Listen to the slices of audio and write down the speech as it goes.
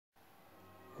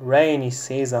Rainy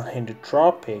season in the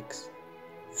tropics.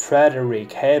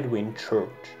 Frederic Edwin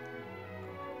Church.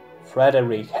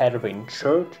 Frederic Edwin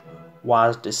Church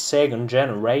was the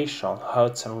second-generation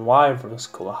Hudson River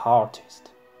School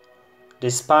artist.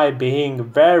 Despite being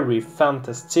very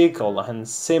fantastical and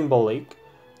symbolic,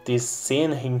 this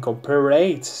scene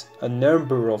incorporates a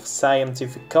number of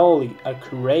scientifically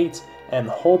accurate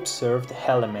and observed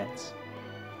elements.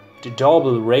 The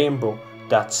double rainbow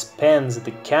that spans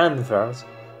the canvas,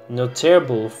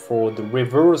 notable for the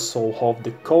reversal of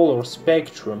the color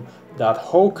spectrum that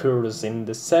occurs in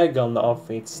the second of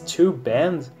its two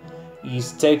bands,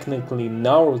 is technically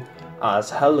known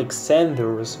as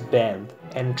Alexander's band,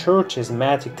 and Church's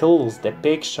meticulous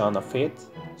depiction of it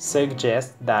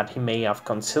suggests that he may have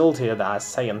consulted a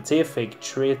scientific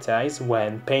treatise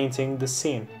when painting the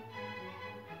scene.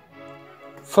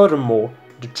 Furthermore,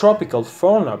 the tropical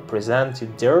fauna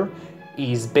presented there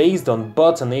is based on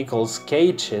botanical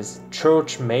sketches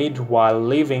Church made while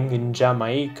living in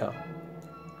Jamaica.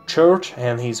 Church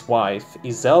and his wife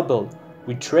Isabel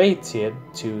retreated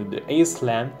to the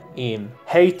island in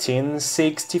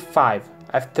 1865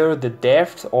 after the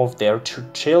death of their two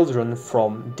children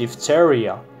from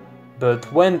diphtheria,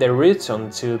 but when they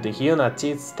returned to the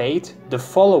United States the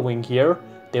following year,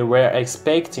 they were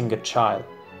expecting a child.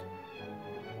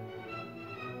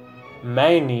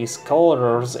 Many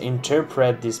scholars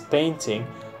interpret this painting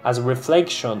as a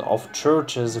reflection of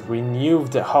Church's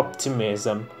renewed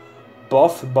optimism,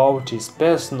 both about his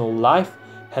personal life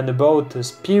and about the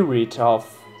spirit of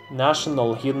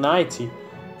national unity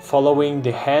following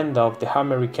the end of the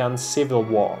American Civil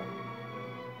War.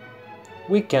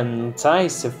 We can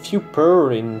notice a few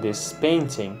pairs in this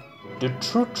painting: the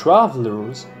true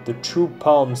travelers, the true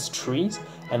palm trees,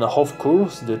 and of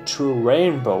course the true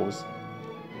rainbows.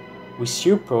 We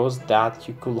suppose that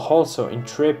you could also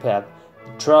interpret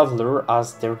the traveler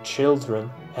as their children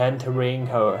entering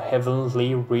a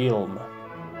heavenly realm.